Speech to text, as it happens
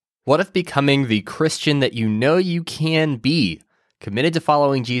What if becoming the Christian that you know you can be, committed to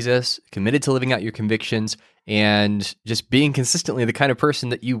following Jesus, committed to living out your convictions, and just being consistently the kind of person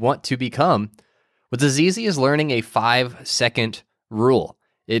that you want to become, was as easy as learning a 5-second rule?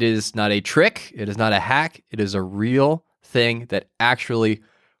 It is not a trick. It is not a hack. It is a real thing that actually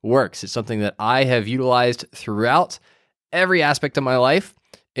works. It's something that I have utilized throughout every aspect of my life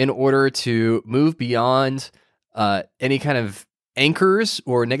in order to move beyond any kind of anchors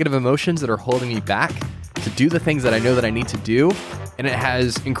or negative emotions that are holding me back to do the things that I know that I need to do. And it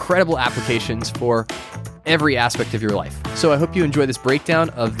has incredible applications for every aspect of your life. So I hope you enjoy this breakdown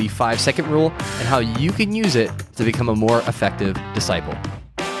of the 5-second rule and how you can use it to become a more effective disciple.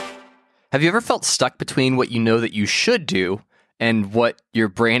 Have you ever felt stuck between what you know that you should do and what your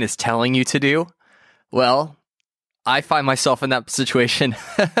brain is telling you to do? Well, I find myself in that situation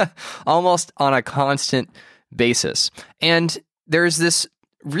almost on a constant basis. And there's this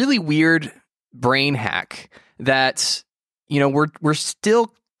really weird brain hack that, we're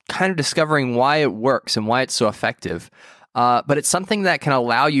still kind of discovering why it works and why it's so effective. But it's something that can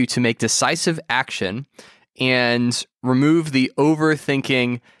allow you to make decisive action and remove the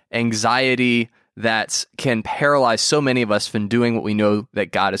overthinking anxiety that can paralyze so many of us from doing what we know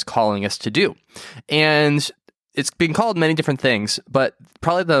that God is calling us to do. And it's been called many different things, but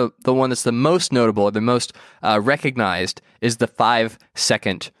probably the one that's the most notable, the most recognized, is the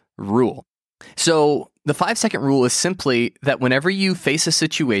 5-second rule. So the 5-second rule is simply that whenever you face a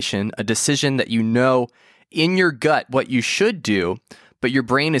situation, a decision that you know in your gut what you should do, but your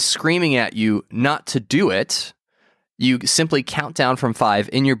brain is screaming at you not to do it, you simply count down from 5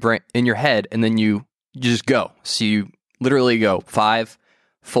 in your head, and then you just go. So you literally go 5,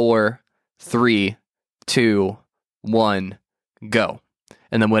 4, 3, 2, 1, go.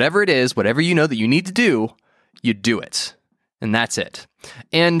 And then whatever it is, whatever you know that you need to do, you do it. And that's it.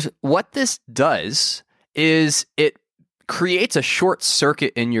 And what this does is it creates a short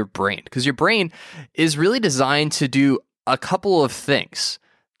circuit in your brain, because your brain is really designed to do a couple of things.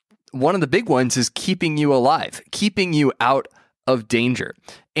 One of the big ones is keeping you alive, keeping you out of danger.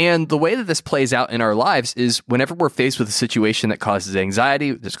 And the way that this plays out in our lives is whenever we're faced with a situation that causes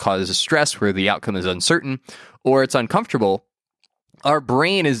anxiety, that causes stress, where the outcome is uncertain or it's uncomfortable, our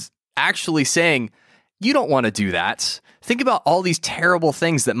brain is actually saying, you don't want to do that. Think about all these terrible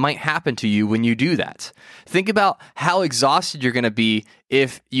things that might happen to you when you do that. Think about how exhausted you're going to be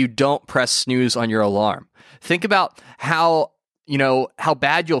if you don't press snooze on your alarm. Think about how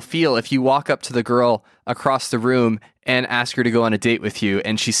bad you'll feel if you walk up to the girl across the room and ask her to go on a date with you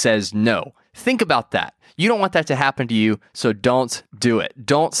and she says no. Think about that. You don't want that to happen to you, so don't do it.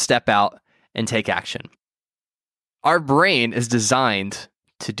 Don't step out and take action. Our brain is designed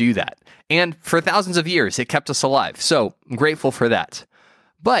to do that. And for thousands of years, it kept us alive. So I'm grateful for that.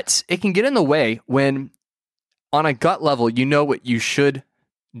 But it can get in the way when, on a gut level, you know what you should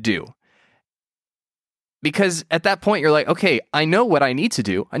do. Because at that point, you're like, okay, I know what I need to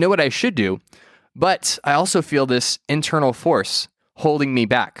do. I know what I should do. But I also feel this internal force holding me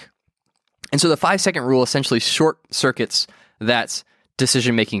back. And so the 5-second rule essentially short circuits that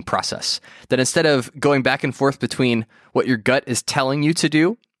decision-making process. That instead of going back and forth between what your gut is telling you to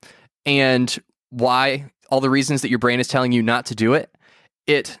do and why all the reasons that your brain is telling you not to do it,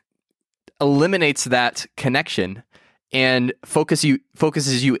 it eliminates that connection and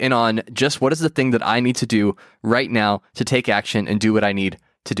focuses you in on just what is the thing that I need to do right now to take action and do what I need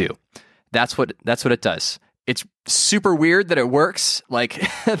to do. That's what it does. It's super weird that it works. Like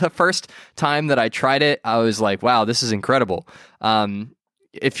the first time that I tried it, I was like, wow, this is incredible.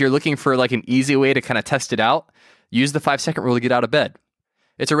 If you're looking for like an easy way to kind of test it out, use the 5-second rule to get out of bed.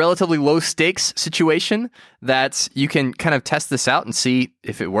 It's a relatively low stakes situation that you can kind of test this out and see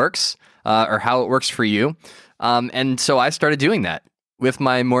if it works or how it works for you. And so I started doing that with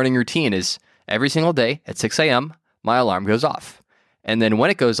my morning routine. Is every single day at 6 a.m., my alarm goes off. And then when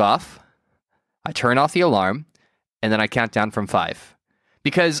it goes off, I turn off the alarm and then I count down from 5.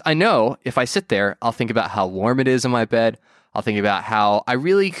 Because I know if I sit there, I'll think about how warm it is in my bed. I'll think about how I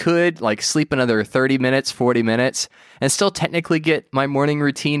really could like sleep another 30 minutes, 40 minutes, and still technically get my morning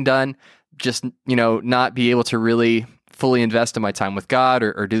routine done. Just, not be able to really fully invest in my time with God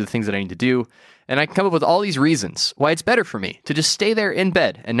or do the things that I need to do. And I can come up with all these reasons why it's better for me to just stay there in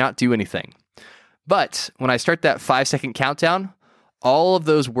bed and not do anything. But when I start that 5-second countdown, all of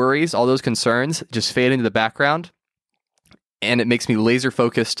those worries, all those concerns just fade into the background. And it makes me laser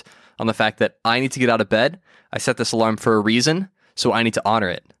focused on the fact that I need to get out of bed. I set this alarm for a reason, so I need to honor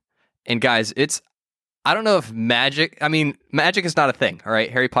it. And guys, it's I don't know if magic is not a thing, all right?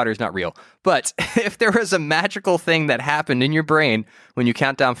 Harry Potter is not real. But if there was a magical thing that happened in your brain when you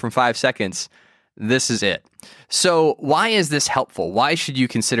count down from 5 seconds, this is it. So why is this helpful? Why should you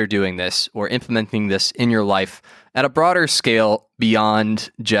consider doing this or implementing this in your life at a broader scale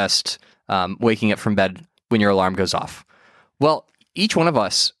beyond just waking up from bed when your alarm goes off? Well, each one of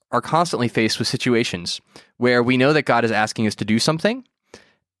us are constantly faced with situations where we know that God is asking us to do something,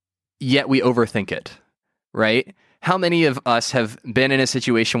 yet we overthink it, right? How many of us have been in a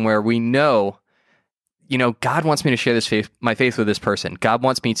situation where we know, God wants me to share my faith with this person. God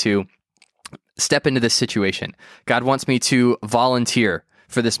wants me to step into this situation. God wants me to volunteer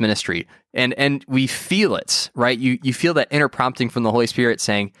for this ministry. And we feel it, right? You feel that inner prompting from the Holy Spirit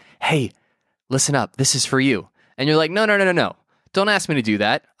saying, hey, listen up, this is for you. And you're like, no. Don't ask me to do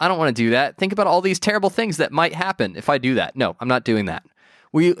that. I don't want to do that. Think about all these terrible things that might happen if I do that. No, I'm not doing that.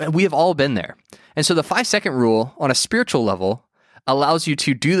 We have all been there. And so the 5-second rule on a spiritual level allows you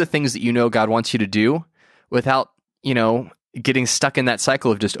to do the things that you know God wants you to do without, getting stuck in that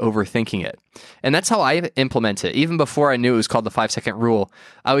cycle of just overthinking it. And that's how I implement it. Even before I knew it was called the 5-second rule,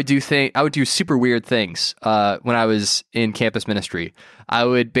 I would do super weird things when I was in campus ministry. I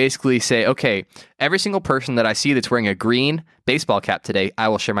would basically say, okay, every single person that I see that's wearing a green baseball cap today, I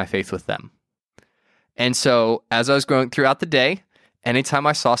will share my faith with them. And so as I was going throughout the day, anytime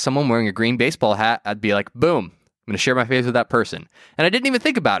I saw someone wearing a green baseball hat, I'd be like, boom, I'm going to share my faith with that person. And I didn't even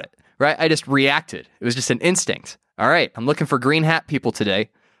think about it, right? I just reacted. It was just an instinct. All right, I'm looking for green hat people today.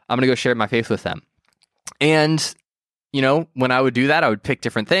 I'm going to go share my faith with them. And, when I would do that, I would pick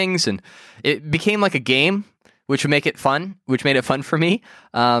different things, and it became like a game, which made it fun for me.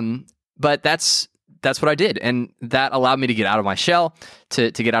 But that's what I did. And that allowed me to get out of my shell, to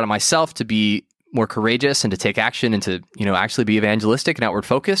get out of myself, to be more courageous and to take action and to, actually be evangelistic and outward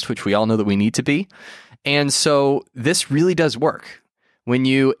focused, which we all know that we need to be. And so this really does work. When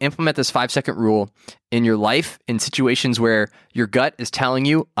you implement this 5-second rule in your life, in situations where your gut is telling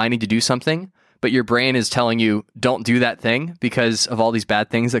you, I need to do something, but your brain is telling you, don't do that thing because of all these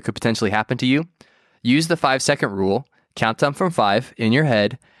bad things that could potentially happen to you, use the 5-second rule, count down from 5 in your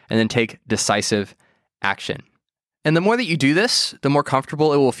head, and then take decisive action. And the more that you do this, the more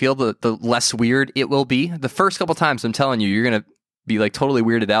comfortable it will feel, the less weird it will be. The first couple times, I'm telling you, you're going to be like totally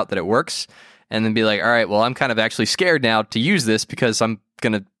weirded out that it works. And then be like, all right, well, I'm kind of actually scared now to use this because I'm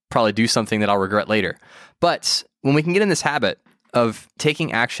going to probably do something that I'll regret later. But when we can get in this habit of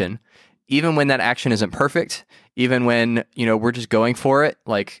taking action, even when that action isn't perfect, even when, we're just going for it,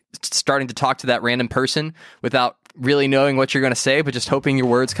 like starting to talk to that random person without really knowing what you're going to say, but just hoping your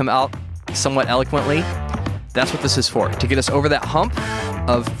words come out somewhat eloquently, that's what this is for, to get us over that hump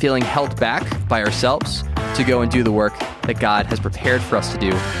of feeling held back by ourselves to go and do the work that God has prepared for us to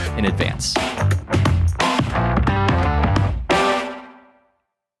do in advance.